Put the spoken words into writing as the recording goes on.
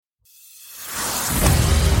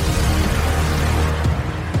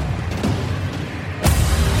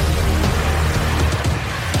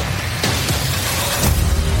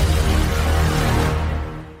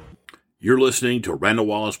You're listening to Randall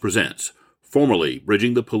Wallace Presents, formerly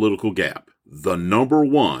Bridging the Political Gap, the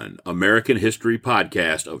 #1 American history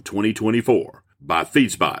podcast of 2024 by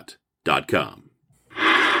Feedspot.com.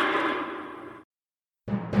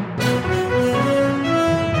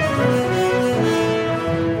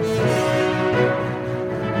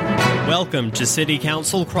 Welcome to City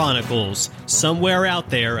Council Chronicles. Somewhere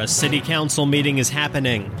out there, a city council meeting is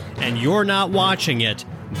happening, and you're not watching it,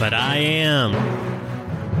 but I am.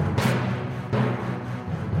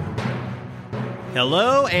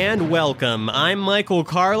 Hello and welcome. I'm Michael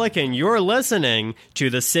Carlick, and you're listening to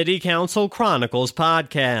the City Council Chronicles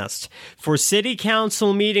podcast. For city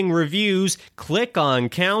council meeting reviews, click on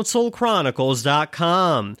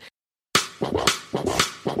councilchronicles.com.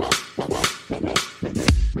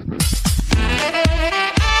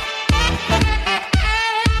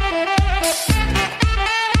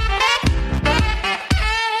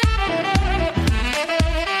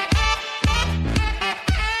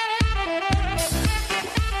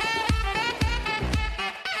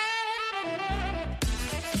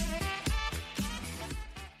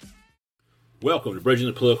 Welcome to Bridging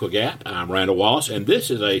the Political Gap. I'm Randall Wallace, and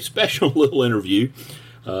this is a special little interview.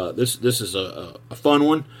 This is a fun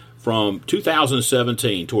one from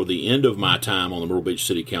 2017, toward the end of my time on the Myrtle Beach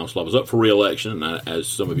City Council. I was up for re-election, and as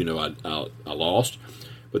some of you know, I lost.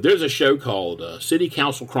 But there's a show called City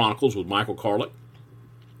Council Chronicles with Michael Carlick.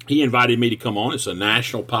 He invited me to come on. It's a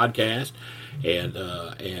national podcast, and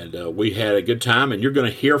we had a good time. And you're going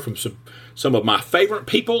to hear from some of my favorite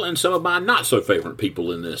people and some of my not so favorite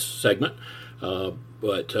people in this segment.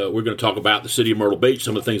 But we're going to talk about the city of Myrtle Beach,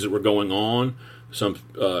 some of the things that were going on, some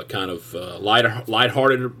kind of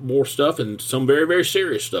lighthearted more stuff, and some very, very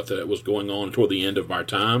serious stuff that was going on toward the end of our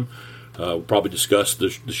time. We'll probably discuss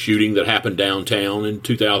the shooting that happened downtown in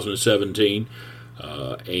 2017.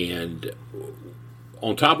 And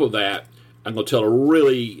on top of that, I'm going to tell a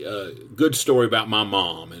really good story about my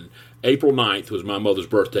mom. And April 9th was my mother's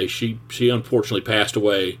birthday. She unfortunately passed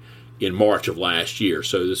away in March of last year.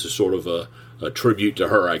 So this is sort of a tribute to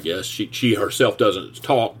her, I guess. She herself doesn't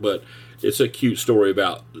talk, but it's a cute story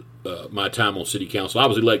about my time on city council. I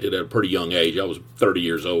was elected at a pretty young age. I was 30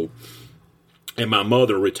 years old. And my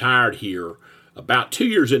mother retired here about 2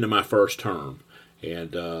 years into my first term.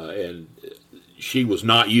 And she was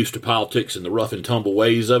not used to politics and the rough and tumble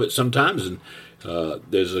ways of it sometimes. And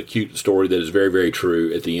there's a cute story that is very, very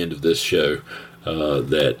true at the end of this show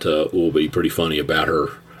that will be pretty funny about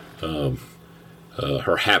her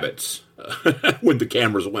habits when the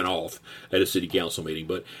cameras went off at a city council meeting.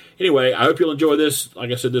 But anyway, I hope you'll enjoy this.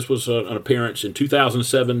 Like I said, this was an appearance in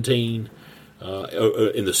 2017,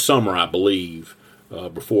 in the summer, I believe,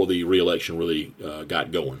 before the re-election really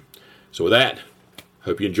got going. So with that,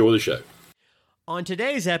 hope you enjoy the show. On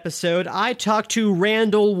today's episode, I talked to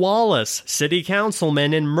Randall Wallace, city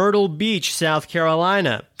councilman in Myrtle Beach, South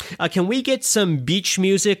Carolina. Can we get some beach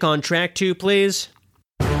music on track 2, please?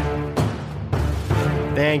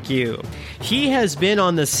 Thank you. He has been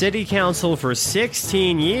on the city council for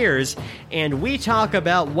 16 years, and we talk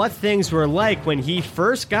about what things were like when he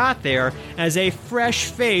first got there as a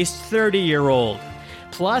fresh-faced 30-year-old.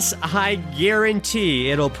 Plus, I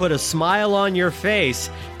guarantee it'll put a smile on your face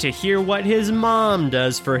to hear what his mom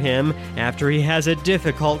does for him after he has a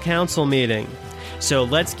difficult council meeting. So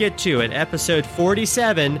let's get to it. Episode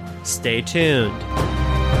 47. Stay tuned.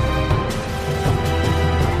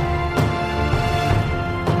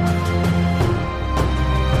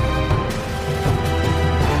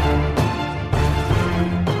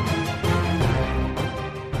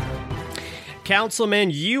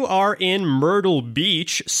 Councilman, you are in Myrtle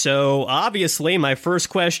Beach, so obviously my first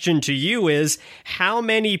question to you is, how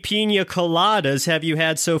many pina coladas have you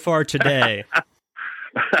had so far today?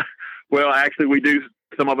 Well, actually, we do.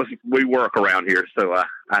 Some of us, we work around here, so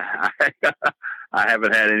I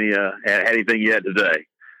haven't had anything yet today.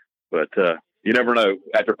 But you never know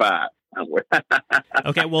after 5.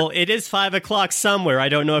 Okay, well, it is 5 o'clock somewhere. I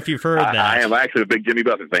don't know if you've heard that. I am actually a big Jimmy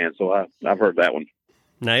Buffett fan, so I've heard that one.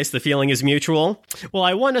 Nice. The feeling is mutual. Well,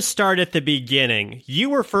 I want to start at the beginning.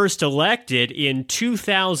 You were first elected in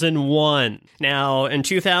 2001. Now, in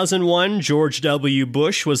 2001, George W.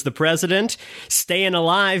 Bush was the president. Staying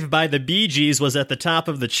Alive by the Bee Gees was at the top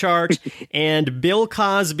of the chart, and Bill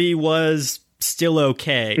Cosby was still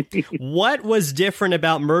okay. What was different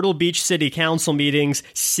about Myrtle Beach City Council meetings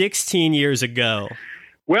 16 years ago?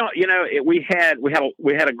 Well, you know, we had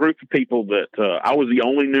a group of people that I was the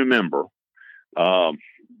only new member.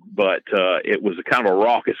 But it was a kind of a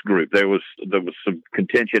raucous group. There was some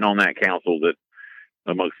contention on that council that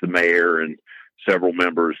amongst the mayor and several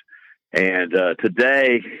members. And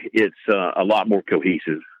today it's a lot more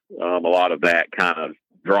cohesive. a lot of that kind of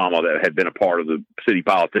drama that had been a part of the city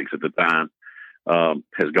politics at the time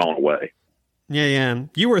has gone away. Yeah.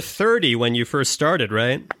 You were 30 when you first started,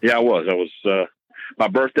 right? Yeah, I was. My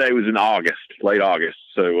birthday was in August, late August.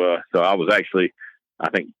 So I was actually, I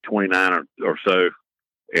think, 29 or so,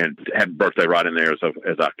 and had a birthday right in there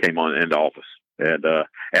as I came on into office. And I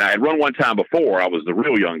had run one time before. I was the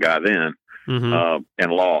real young guy then,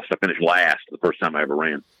 and lost. I finished last the first time I ever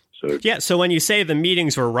ran. So yeah. So when you say the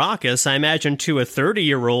meetings were raucous, I imagine to a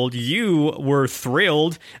 30-year-old, you were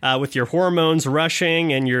thrilled with your hormones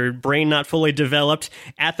rushing and your brain not fully developed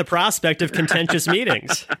at the prospect of contentious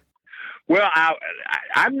meetings. Well,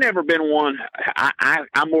 I've never been one.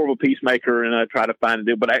 I'm more of a peacemaker, and I try to find a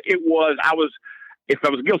deal. But if I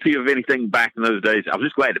was guilty of anything back in those days, I was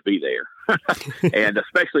just glad to be there. And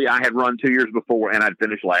especially, I had run 2 years before, and I'd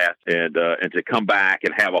finished last, and to come back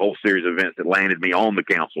and have a whole series of events that landed me on the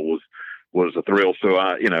council was a thrill. So,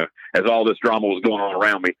 as all this drama was going on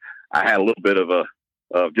around me, I had a little bit of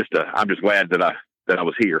I'm just glad that I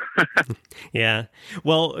was here. Yeah.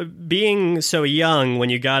 Well, being so young when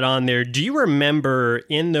you got on there, do you remember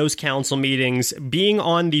in those council meetings being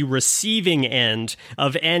on the receiving end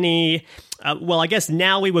of any, I guess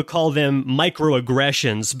now we would call them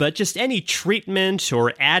microaggressions, but just any treatment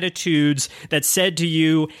or attitudes that said to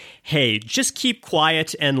you, hey, just keep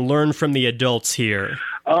quiet and learn from the adults here?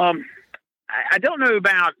 I don't know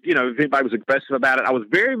about, if anybody was aggressive about it. I was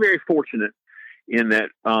very, very fortunate in that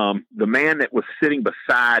the man that was sitting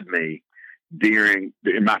beside me in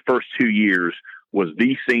my first 2 years was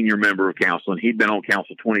the senior member of council, and he'd been on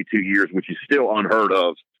council 22 years, which is still unheard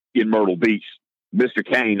of in Myrtle Beach. Mr.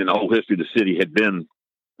 Kane, in the whole history of the city, had been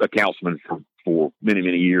a councilman for many,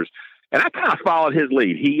 many years, and I kind of followed his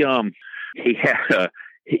lead. He was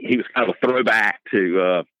kind of a throwback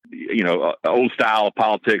to old style of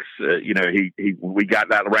politics. We got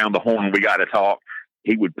that around the horn. We got to talk.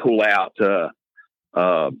 He would pull out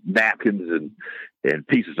napkins and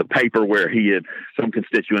pieces of paper where some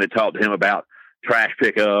constituent had talked to him about trash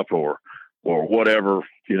pickup or whatever,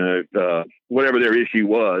 whatever their issue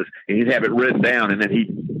was, and he'd have it written down, and then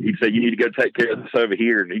he'd say, you need to go take care of this over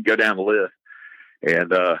here, and he'd go down the list.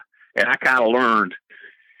 And I kind of learned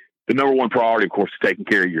the number one priority, of course, is taking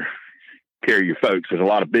care of your folks. There's a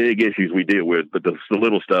lot of big issues we deal with, but the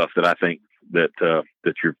little stuff that I think that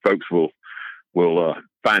your folks will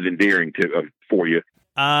find endearing for you.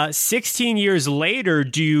 16 years later,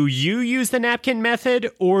 do you use the napkin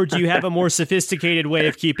method, or do you have a more sophisticated way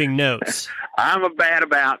of keeping notes? I'm bad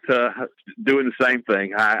about doing the same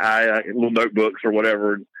thing. I little notebooks or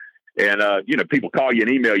whatever, and people call you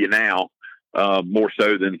and email you now more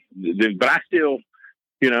so than. But I still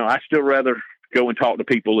rather go and talk to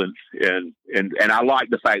people, and I like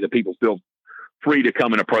the fact that people feel free to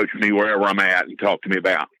come and approach me wherever I'm at and talk to me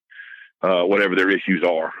about whatever their issues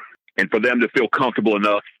are, and for them to feel comfortable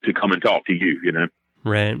enough to come and talk to you,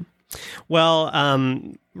 Right. Well,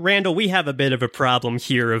 Randall, we have a bit of a problem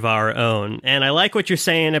here of our own, and I like what you're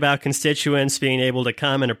saying about constituents being able to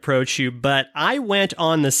come and approach you, but I went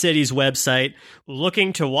on the city's website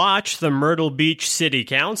looking to watch the Myrtle Beach City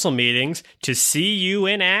Council meetings to see you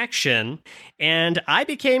in action, and I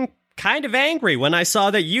became kind of angry when I saw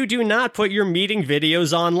that you do not put your meeting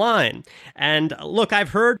videos online. And look, I've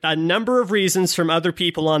heard a number of reasons from other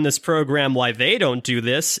people on this program why they don't do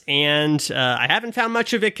this, and I haven't found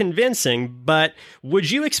much of it convincing, but would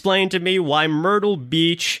you explain to me why Myrtle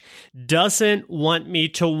Beach doesn't want me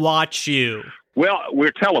to watch you? Well,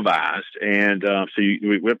 we're televised, and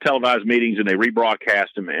we have televised meetings, and they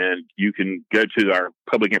rebroadcast them, and you can go to our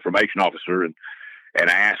public information officer and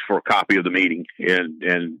ask for a copy of the meeting,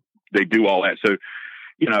 and they do all that. So,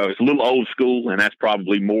 it's a little old school, and that's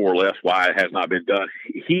probably more or less why it has not been done.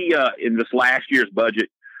 In this last year's budget,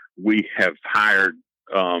 we have hired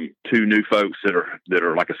 2 new folks that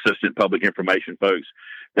are like assistant public information folks.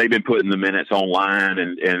 They've been putting the minutes online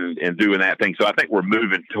and doing that thing. So I think we're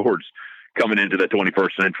moving towards coming into the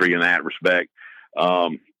 21st century in that respect.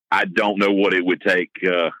 I don't know what it would take.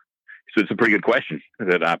 So it's a pretty good question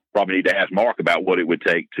that I probably need to ask Mark about what it would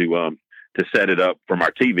take to set it up from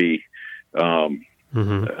our TV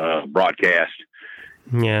broadcast.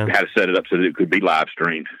 Yeah, how to set it up so that it could be live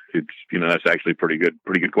streamed. That's actually a pretty good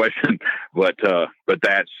question. But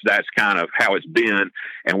that's kind of how it's been,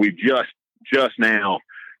 and we've just now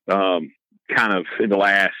kind of in the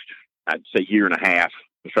last, I'd say, year and a half.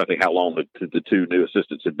 I'm trying to think how long the 2 new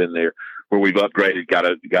assistants have been there, where we've upgraded, got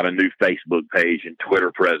a new Facebook page and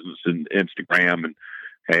Twitter presence and Instagram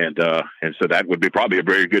and so that would be probably a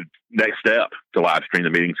very good next step to live stream the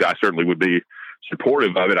meetings. I certainly would be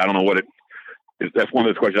supportive of it. I don't know what that's one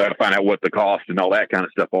of those questions I got to find out what the cost and all that kind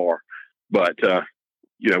of stuff are. But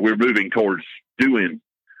we're moving towards doing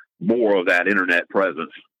more of that internet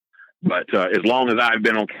presence. But as long as I've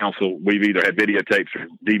been on council, we've either had videotapes or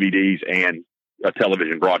DVDs and a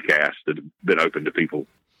television broadcast that have been open to people.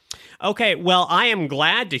 Okay, well, I am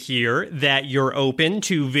glad to hear that you're open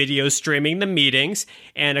to video streaming the meetings.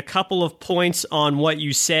 And a couple of points on what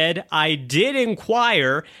you said. I did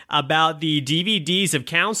inquire about the DVDs of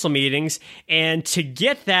council meetings, and to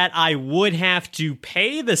get that, I would have to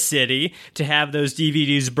pay the city to have those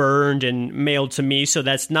DVDs burned and mailed to me. So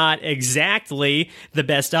that's not exactly the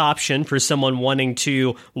best option for someone wanting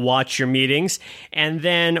to watch your meetings. And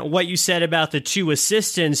then what you said about the 2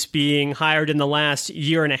 assistants being hired in the last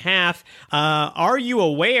year and a half. Are you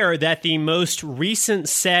aware that the most recent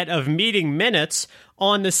set of meeting minutes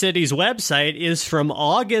on the city's website is from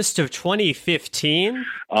August of 2015?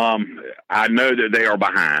 I know that they are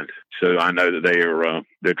behind, so I know that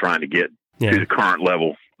they're trying to get to the current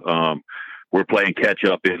level. We're playing catch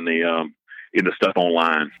up in the stuff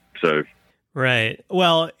online. So. Right.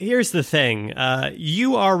 Well, here's the thing.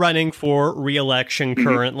 You are running for re-election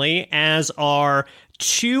currently, as are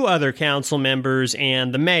 2 other council members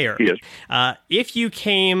and the mayor. Yes. If you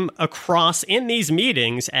came across in these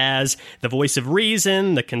meetings as the voice of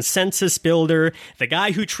reason, the consensus builder, the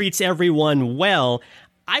guy who treats everyone well,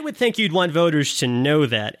 I would think you'd want voters to know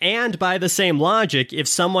that. And by the same logic, if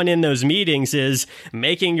someone in those meetings is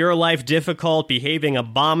making your life difficult, behaving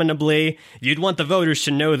abominably, you'd want the voters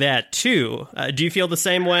to know that too. Do you feel the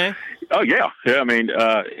same way? Oh yeah. I mean,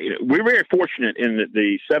 we're very fortunate in that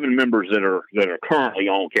the 7 members that are currently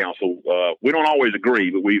on council, we don't always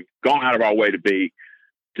agree, but we've gone out of our way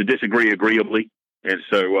to disagree agreeably. And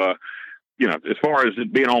so, as far as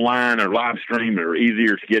it being online or live stream or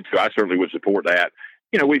easier to get to, I certainly would support that.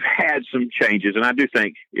 We've had some changes, and I do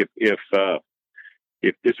think if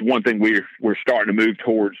it's one thing we're starting to move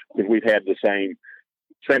towards, because we've had the same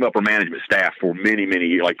upper management staff for many, many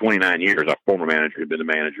years, like 29 years. Our former manager had been the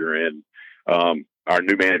manager, and our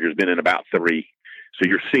new manager has been in about 3. So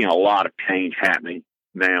you're seeing a lot of change happening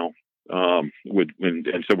now. And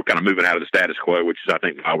so we're kind of moving out of the status quo, which is, I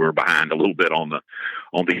think, why we're behind a little bit on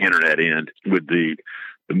the internet end with the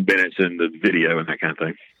minutes and the video and that kind of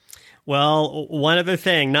thing. Well, one other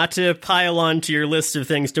thing, not to pile on to your list of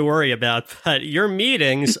things to worry about, but your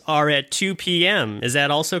meetings are at 2 p.m. Is that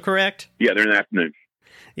also correct? Yeah, they're in the afternoon.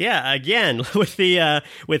 Yeah, again, with the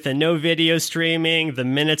no video streaming, the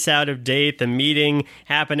minutes out of date, the meeting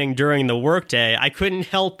happening during the workday, I couldn't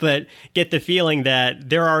help but get the feeling that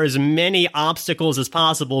there are as many obstacles as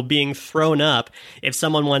possible being thrown up if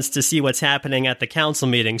someone wants to see what's happening at the council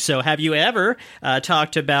meeting. So have you ever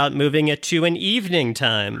talked about moving it to an evening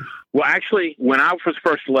time? Well, actually, when I was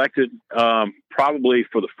first elected, probably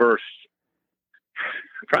for the first,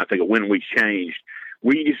 I'm trying to think of when we changed,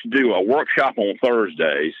 we used to do a workshop on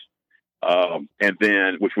Thursdays, and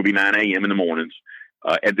then, which would be 9 a.m. in the mornings.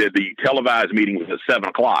 And then the televised meeting was at 7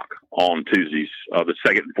 o'clock on Tuesdays, the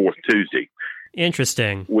second and fourth Tuesday.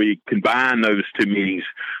 Interesting. We combined those 2 meetings,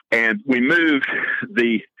 and we moved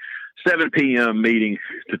the 7 p.m. meeting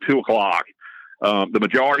to 2 o'clock. The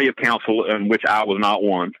majority of council, in which I was not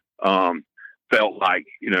one, felt like,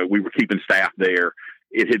 we were keeping staff there.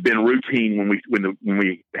 It had been routine when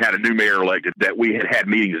we had a new mayor elected that we had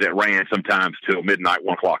meetings that ran sometimes till midnight,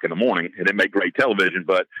 1 o'clock in the morning. It didn't make great television,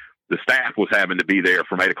 but the staff was having to be there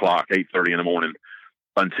from 8 o'clock, 8:30 in the morning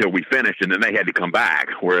until we finished, and then they had to come back.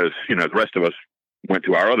 Whereas, the rest of us went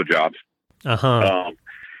to our other jobs.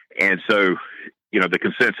 And so, the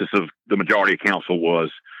consensus of the majority of council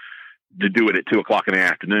was to do it at 2 o'clock in the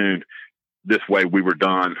afternoon. This way we were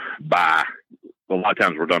done by, a lot of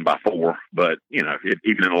times we're done by 4, but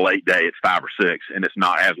even in a late day, it's 5 or 6, and it's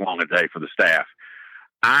not as long a day for the staff.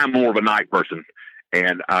 I'm more of a night person,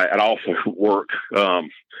 and I also work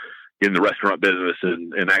in the restaurant business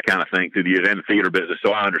and that kind of thing through the years, and the theater business.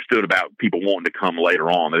 So I understood about people wanting to come later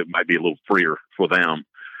on. It might be a little freer for them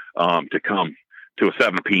to come to a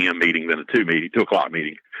 7 p.m. meeting than a 2 o'clock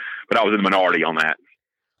meeting. But I was in the minority on that.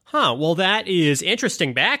 Huh, well, that is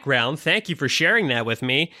interesting background. Thank you for sharing that with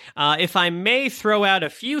me. If I may throw out a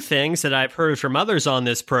few things that I've heard from others on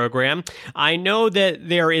this program, I know that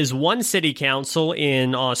there is one city council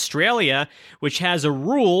in Australia which has a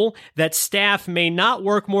rule that staff may not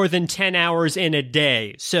work more than 10 hours in a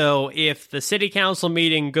day. So if the city council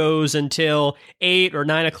meeting goes until 8 or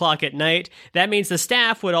 9 o'clock at night, that means the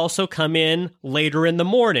staff would also come in later in the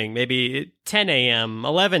morning, maybe 10 a.m.,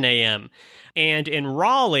 11 a.m., And in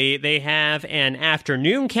Raleigh, they have an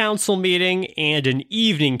afternoon council meeting and an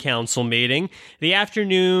evening council meeting. The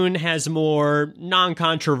afternoon has more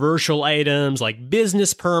non-controversial items like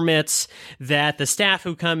business permits that the staff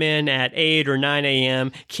who come in at 8 or 9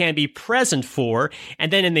 a.m. can be present for.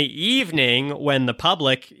 And then in the evening, when the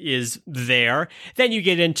public is there, then you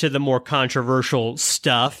get into the more controversial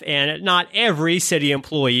stuff. And not every city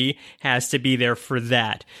employee has to be there for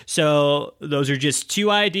that. So those are just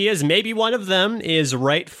two ideas. Maybe one of them is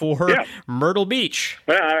right for Myrtle Beach.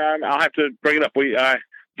 Well, I'll have to bring it up. I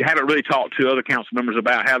haven't really talked to other council members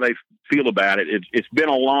about how they feel about it. It's been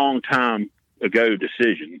a long time ago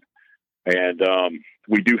decision, and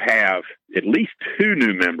we do have at least 2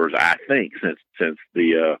 new members, I think, since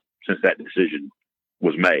that decision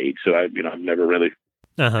was made. So I've never really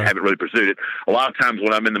haven't really pursued it. A lot of times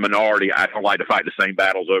when I'm in the minority, I don't like to fight the same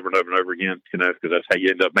battles over and over and over again, because that's how you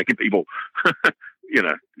end up making people,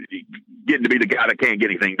 getting to be the guy that can't get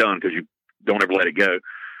anything done because you don't ever let it go.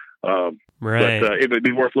 Right. But it would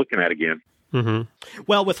be worth looking at again. Mm-hmm.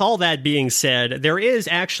 Well, with all that being said, there is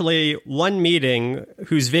actually one meeting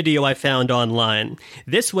whose video I found online.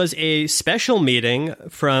 This was a special meeting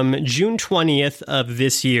from June 20th of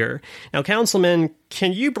this year. Now, Councilman,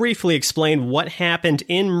 can you briefly explain what happened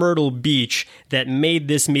in Myrtle Beach that made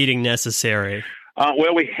this meeting necessary?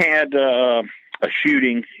 Well, we had a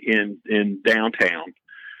shooting in downtown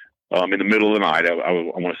in the middle of the night. I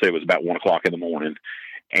want to say it was about 1 o'clock in the morning.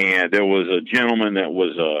 And there was a gentleman that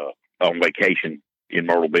was on vacation in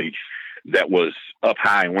Myrtle Beach that was up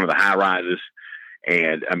high in one of the high rises.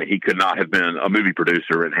 And I mean, he could not have been a movie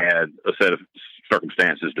producer and had a set of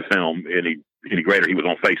circumstances to film any greater. He was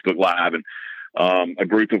on Facebook Live, and a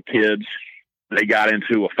group of kids, they got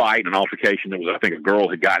into a fight, an altercation. There was, I think, a girl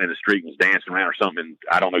had gotten in the street and was dancing around or something.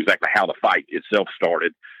 I don't know exactly how the fight itself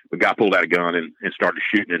started. The guy pulled out a gun and started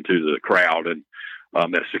shooting into the crowd, and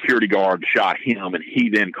that security guard shot him, and he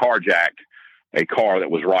then carjacked a car that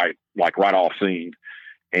was right off scene.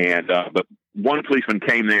 And but one policeman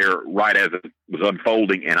came there right as it was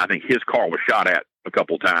unfolding, and I think his car was shot at a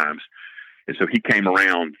couple of times. And so he came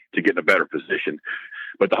around to get in a better position.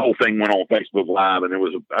 But the whole thing went on Facebook Live, and there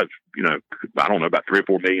was, I don't know, about 3 or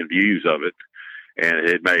 4 million views of it. And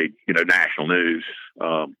it made, national news.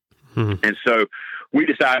 And so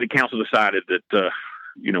council decided that,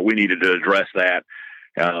 we needed to address that.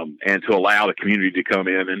 And to allow the community to come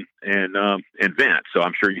in and vent. So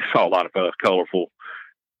I'm sure you saw a lot of colorful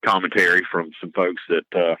commentary from some folks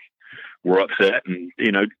that were upset, and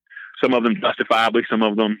some of them justifiably, some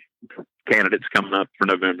of them candidates coming up for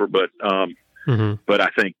November. But I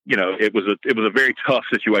think it was a very tough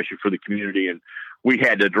situation for the community, and we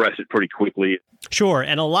had to address it pretty quickly. Sure,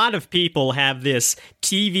 and a lot of people have this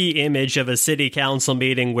TV image of a city council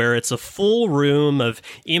meeting where it's a full room of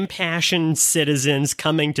impassioned citizens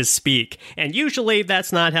coming to speak. And usually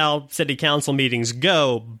that's not how city council meetings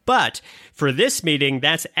go, but for this meeting,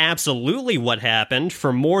 that's absolutely what happened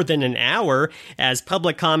for more than an hour as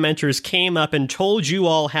public commenters came up and told you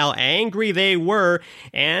all how angry they were,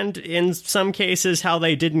 and in some cases how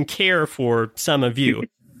they didn't care for some of you.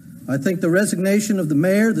 I think the resignation of the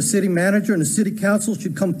mayor, the city manager, and the city council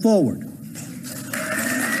should come forward.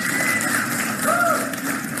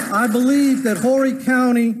 I believe that Horry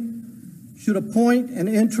County should appoint an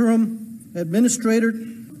interim administrator,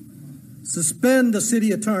 suspend the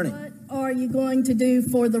city attorney. What are you going to do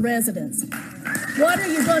for the residents? What are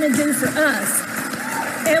you going to do for us?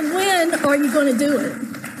 And when are you going to do it?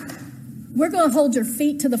 We're going to hold your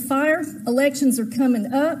feet to the fire. Elections are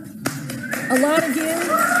coming up. A lot of you,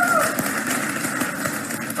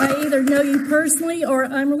 I either know you personally or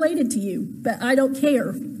I'm related to you, but I don't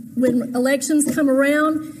care. When elections come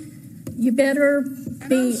around, you better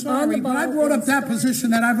be on the ball. But I brought up that position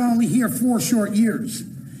that I've only here 4 short years.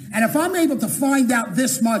 And if I'm able to find out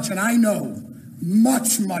this much, and I know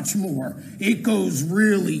much, much more, it goes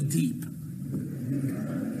really deep.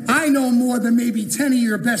 I know more than maybe 10 of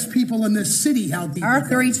your best people in this city how deep. Our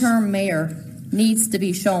 3-term mayor needs to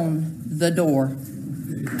be shown the door.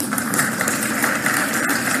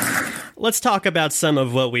 Let's talk about some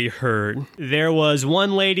of what we heard. There was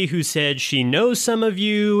one lady who said she knows some of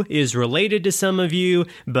you, is related to some of you,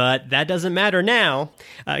 but that doesn't matter now.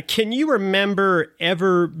 Can you remember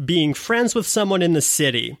ever being friends with someone in the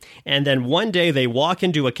city, and then one day they walk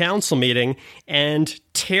into a council meeting and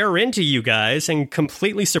tear into you guys and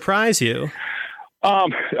completely surprise you?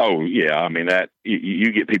 Oh yeah. I mean, that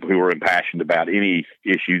you get people who are impassioned about any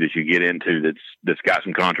issue that you get into that's got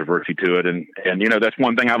some controversy to it. And that's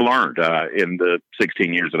one thing I've learned, in the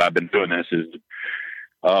 16 years that I've been doing this is,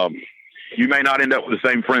 you may not end up with the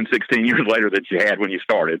same friend 16 years later that you had when you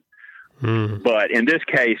started. But in this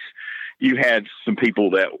case, you had some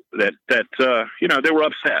people that they were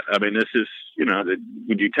upset. I mean, this is,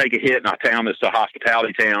 would you take a hit in a town that's a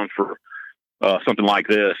hospitality town for something like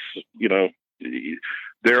this?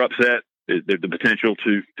 They're upset. The potential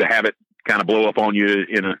to have it kind of blow up on you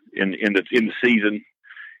in the season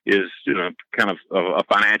is kind of a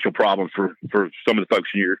financial problem for some of the folks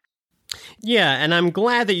here. Yeah, and I'm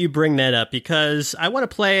glad that you bring that up because I want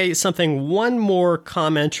to play something one more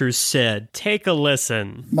commenter said. Take a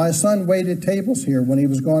listen. My son waited tables here when he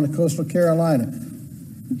was going to Coastal Carolina.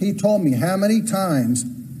 He told me how many times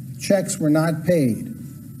checks were not paid.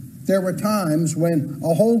 There were times when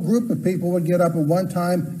a whole group of people would get up at one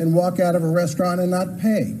time and walk out of a restaurant and not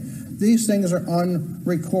pay. These things are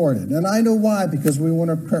unrecorded. And I know why, because we want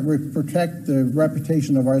to protect the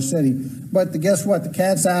reputation of our city. But guess what? The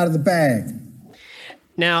cat's out of the bag.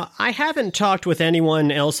 Now, I haven't talked with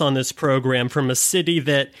anyone else on this program from a city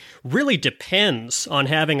that really depends on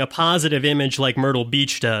having a positive image like Myrtle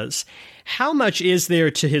Beach does. How much is there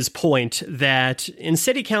to his point that in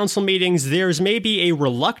city council meetings there's maybe a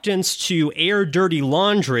reluctance to air dirty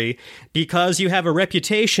laundry because you have a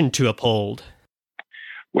reputation to uphold?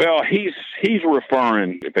 Well, he's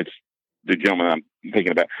referring, if it's the gentleman I'm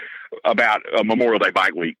thinking about Memorial Day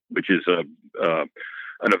Bike Week, which is an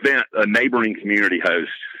event a neighboring community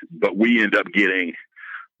hosts, but we end up getting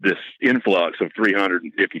this influx of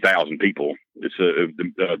 350,000 people. It's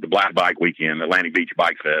the Black Bike Weekend, Atlantic Beach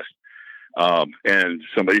Bike Fest, and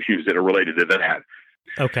some issues that are related to that.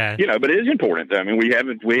 Okay. But it is important. I mean, we have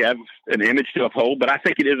an image to uphold, but I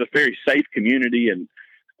think it is a very safe community and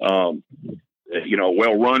a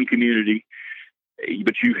well-run community,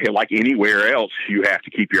 but you, like anywhere else, you have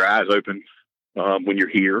to keep your eyes open when you're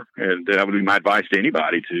here. And that would be my advice to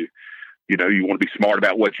anybody to, you want to be smart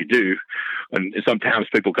about what you do. And sometimes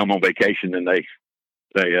people come on vacation and they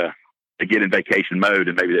get in vacation mode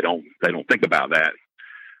and maybe they don't think about that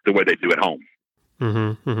the way they do at home.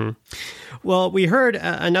 Mm-hmm, mm-hmm. Well, we heard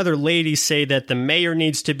another lady say that the mayor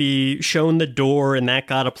needs to be shown the door, and that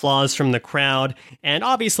got applause from the crowd. And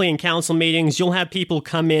obviously in council meetings, you'll have people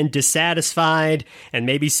come in dissatisfied and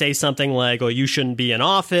maybe say something like, oh, you shouldn't be in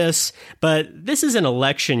office. But this is an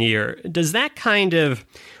election year. Does that kind of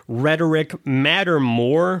rhetoric matter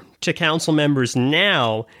more to council members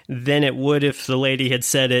now than it would if the lady had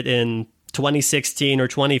said it in 2016 or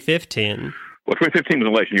 2015? Well, 2015 was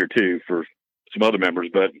an election year, too, for some other members,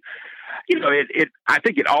 but I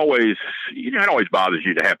think it always bothers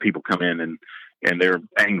you to have people come in and they're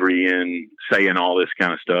angry and saying all this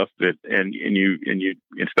kind of stuff and you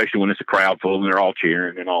especially when it's a crowd full and they're all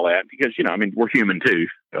cheering and all that, because we're human too,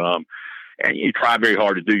 and you try very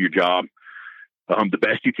hard to do your job the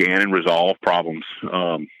best you can and resolve problems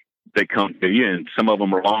that come to you, and some of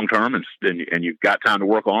them are long term and you've got time to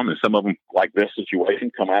work on them, and some of them, like this situation,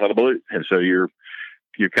 come out of the blue, and so you're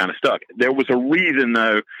kind of stuck. There was a reason,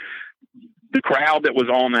 though. The crowd that was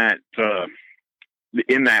on that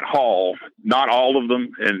in that hall, not all of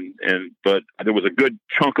them, but there was a good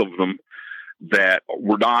chunk of them that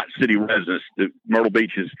were not city residents. The Myrtle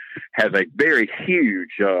Beach has a very huge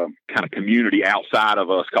kind of community outside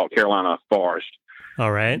of us called Carolina Forest.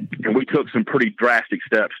 All right, and we took some pretty drastic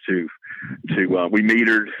steps to we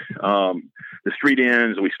metered the street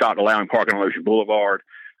ends. We stopped allowing parking on Ocean Boulevard.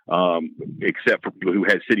 Except for people who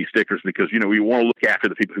had city stickers, because, we want to look after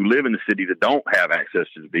the people who live in the city that don't have access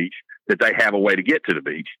to the beach, that they have a way to get to the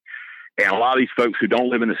beach. And a lot of these folks who don't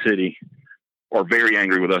live in the city are very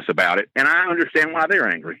angry with us about it. And I understand why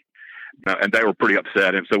they're angry. And they were pretty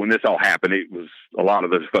upset. And so when this all happened, it was a lot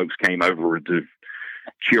of those folks came over to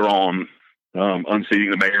cheer on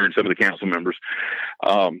unseating the mayor and some of the council members.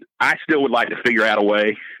 I still would like to figure out a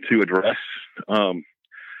way to address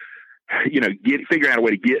figure out a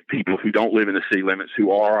way to get people who don't live in the city limits,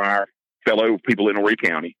 who are our fellow people in Horry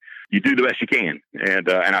County. You do the best you can. And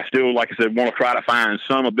I still, like I said, want to try to find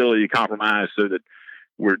some ability to compromise so that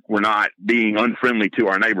we're not being unfriendly to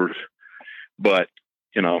our neighbors, but,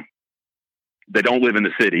 they don't live in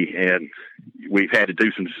the city, and we've had to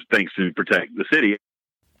do some things to protect the city.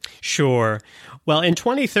 Sure. Well, in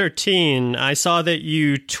 2013, I saw that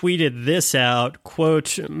you tweeted this out,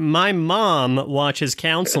 quote, "My mom watches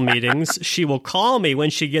council meetings. She will call me when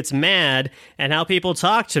she gets mad at how people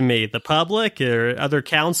talk to me, the public or other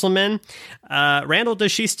councilmen." Randall,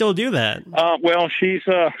 does she still do that? Well, she's,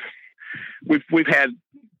 we've had,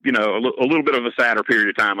 a little bit of a sadder period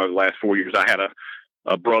of time over the last 4 years. I had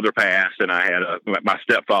a brother pass, and I had my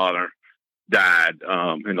stepfather died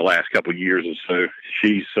in the last couple of years, and so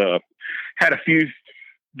she's had a few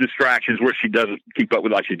distractions where she doesn't keep up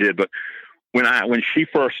with like she did. But when I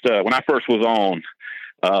first was on,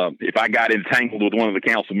 if I got entangled with one of the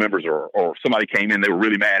council members or somebody came in, they were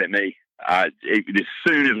really mad at me. As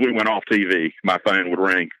soon as we went off TV, my phone would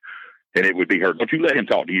ring and it would be her. Don't you let him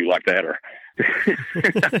talk to you like that. Or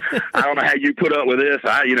I don't know how you put up with this.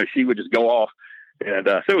 She would just go off. And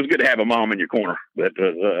so it was good to have a mom in your corner that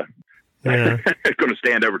was going to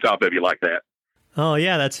stand over top of you like that. Oh,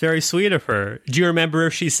 yeah, that's very sweet of her. Do you remember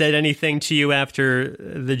if she said anything to you after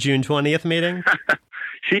the June 20th meeting?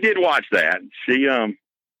 She did watch that. She kind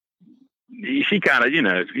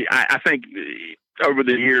of, I think over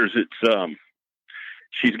the years,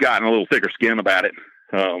 she's gotten a little thicker skin about it.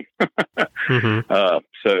 So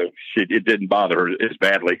it didn't bother her as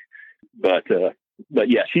badly, but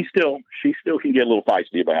yeah, she still can get a little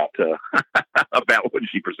feisty about what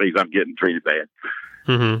she perceives I'm getting treated bad.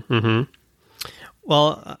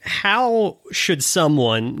 Well, how should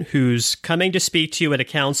someone who's coming to speak to you at a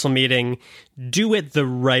council meeting do it the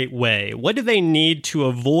right way? What do they need to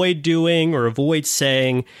avoid doing or avoid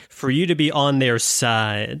saying for you to be on their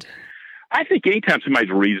side? I think anytime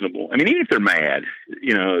somebody's reasonable, I mean, even if they're mad,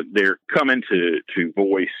 they're coming to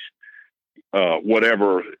voice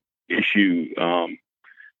whatever issue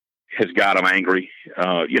has got them angry,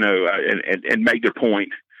 and make their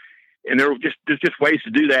point. And there's just ways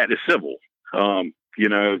to do that. It's civil.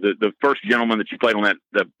 The first gentleman that you played on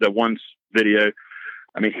the one video,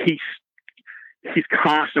 I mean, he's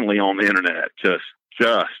constantly on the internet, just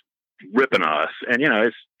ripping us. And,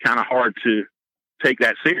 it's kind of hard to take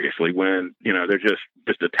that seriously when, they're just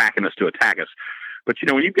attacking us to attack us. But,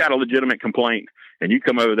 when you've got a legitimate complaint and you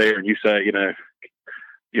come over there and you say,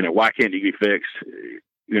 why can't you be fixed?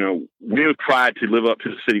 We've tried to live up to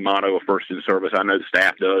the city motto of first in service. I know the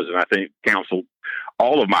staff does, and I think council,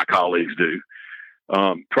 all of my colleagues do.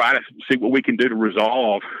 Try to see what we can do to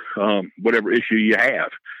resolve whatever issue you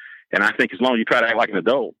have. And I think as long as you try to act like an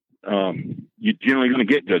adult, you're generally going to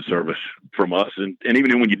get good service from us. And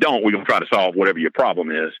even when you don't, we're going to try to solve whatever your problem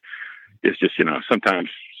is. It's just, sometimes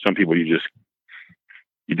some people you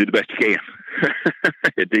do the best you can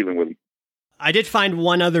at dealing with them. I did find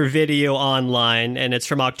one other video online, and it's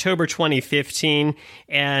from October 2015,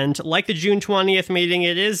 and like the June 20th meeting,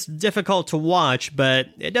 it is difficult to watch, but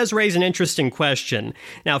it does raise an interesting question.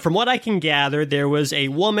 Now, from what I can gather, there was a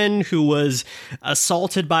woman who was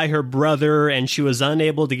assaulted by her brother, and she was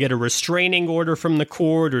unable to get a restraining order from the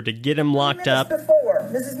court or to get him locked up. Before,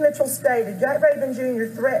 Mrs. Mitchell stated, Jack Raven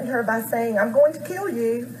Jr. threatened her by saying, "I'm going to kill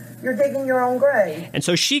you. You're digging your own grave." And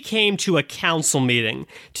so she came to a council meeting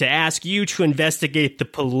to ask you to investigate the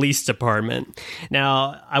police department.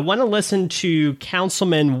 Now, I want to listen to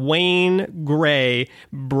Councilman Wayne Gray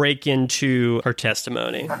break into her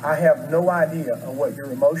testimony. I have no idea of what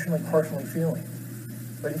you're emotionally, personally feeling,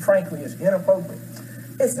 but it frankly is inappropriate.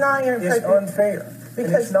 It's not inappropriate. It's unfair.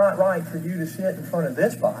 Because it's not right for you to sit in front of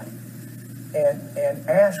this body and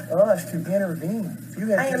ask us to intervene. You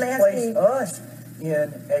have just placed us in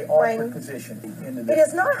an awkward position. It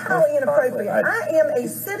is not highly inappropriate. I am a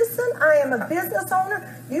citizen. I am a business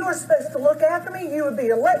owner. You are supposed to look after me. You would be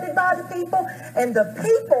elected by the people. And the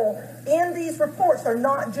people in these reports are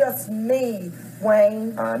not just me,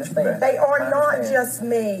 Wayne. I understand. They are not just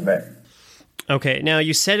me. Okay, now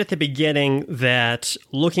you said at the beginning that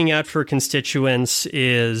looking out for constituents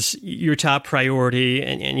is your top priority,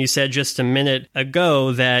 and you said just a minute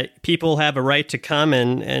ago that people have a right to come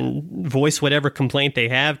and voice whatever complaint they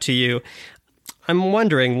have to you. I'm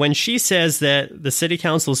wondering, when she says that the city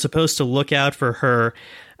council is supposed to look out for her,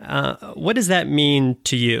 what does that mean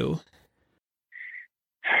to you?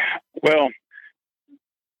 Well,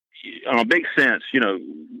 in a big sense, we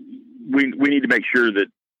need to make sure that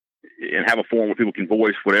and have a forum where people can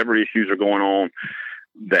voice whatever issues are going on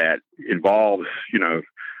that involves, the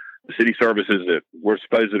city services that we're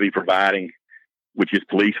supposed to be providing, which is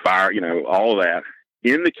police, fire, all of that.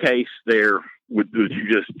 In the case there, that you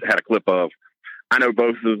just had a clip of, I know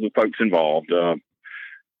both of the folks involved.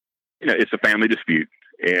 It's a family dispute,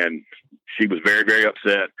 and she was very, very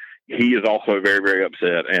upset. He is also very, very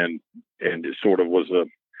upset, and it sort of was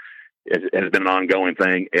it has been an ongoing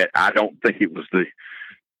thing. I don't think it was the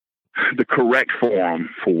correct forum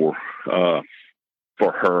for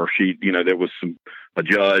her. She, there was a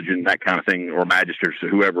judge and that kind of thing, or a magistrate, so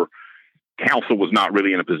whoever. Council was not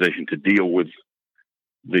really in a position to deal with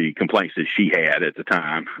the complaints that she had at the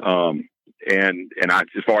time. And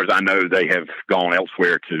as far as I know, they have gone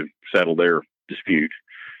elsewhere to settle their dispute.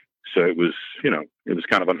 So it was, it was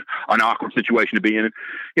kind of an awkward situation to be in.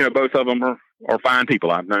 Both of them are fine people.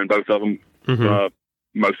 I've known both of them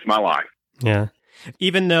most of my life. Yeah.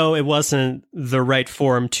 Even though it wasn't the right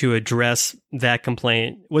forum to address that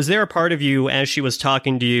complaint, was there a part of you as she was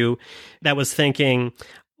talking to you that was thinking,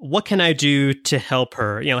 what can I do to help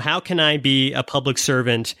her? How can I be a public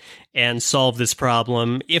servant and solve this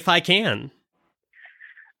problem if I can?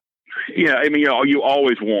 Yeah, I mean, you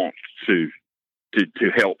always want to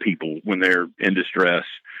help people when they're in distress.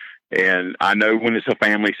 And I know when it's a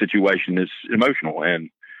family situation, it's emotional. And,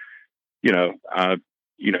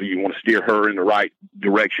 you want to steer her in the right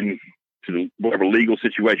direction to whatever legal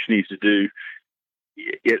situation needs to do.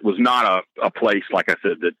 It was not a place, like I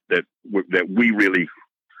said, that we really,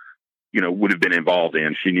 would have been involved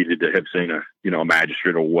in. She needed to have seen a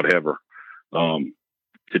magistrate or whatever,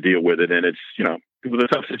 to deal with it. And it was a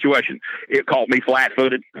tough situation. It caught me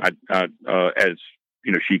flat-footed. As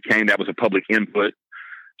she came, that was a public input.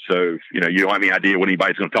 So, you don't have any idea what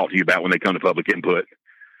anybody's going to talk to you about when they come to public input.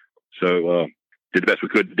 So, did the best we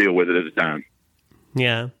could to deal with it at the time.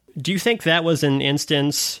 Yeah. Do you think that was an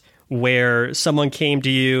instance where someone came to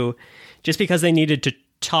you just because they needed to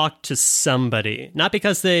talk to somebody, not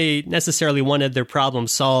because they necessarily wanted their problem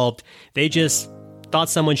solved? They just thought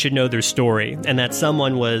someone should know their story, and that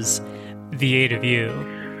someone was the aid of you.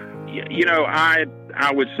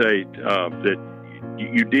 I would say that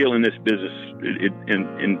you deal in this business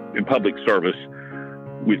in public service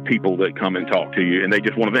with people that come and talk to you, and they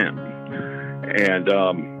just want to vent. And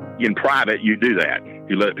in private, you do that.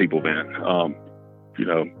 You let people vent.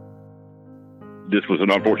 This was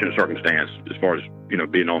an unfortunate circumstance as far as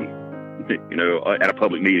being on, at a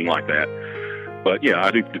public meeting like that. But yeah,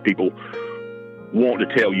 I think that people want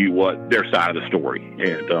to tell you what their side of the story,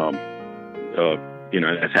 and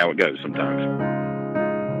that's how it goes sometimes.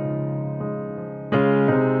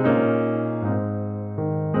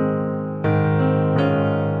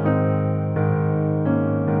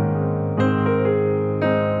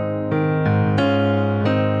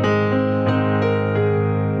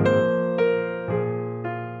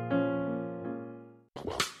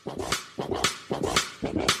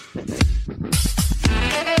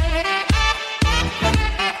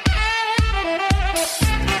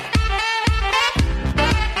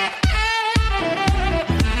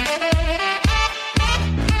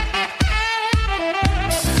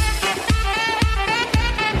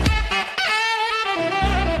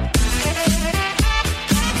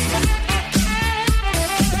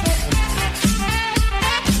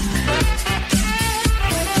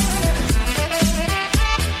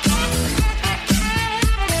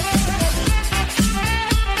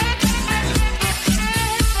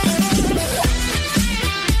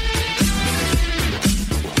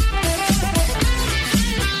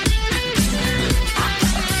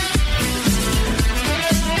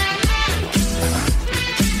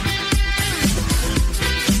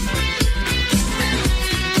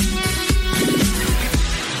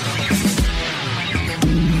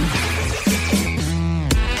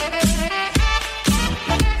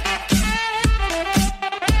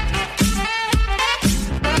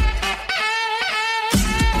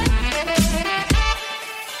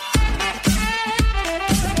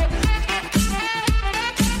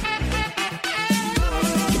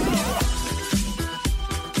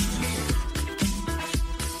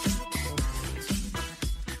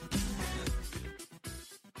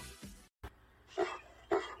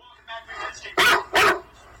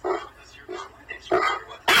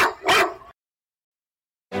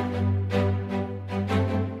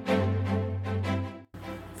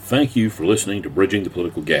 Thank you for listening to Bridging the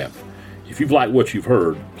Political Gap. If you've liked what you've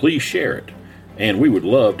heard, please share it. And we would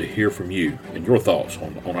love to hear from you and your thoughts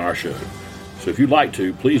on our show. So if you'd like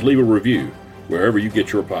to, please leave a review wherever you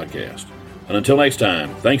get your podcast. And until next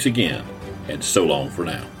time, thanks again, and so long for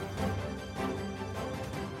now.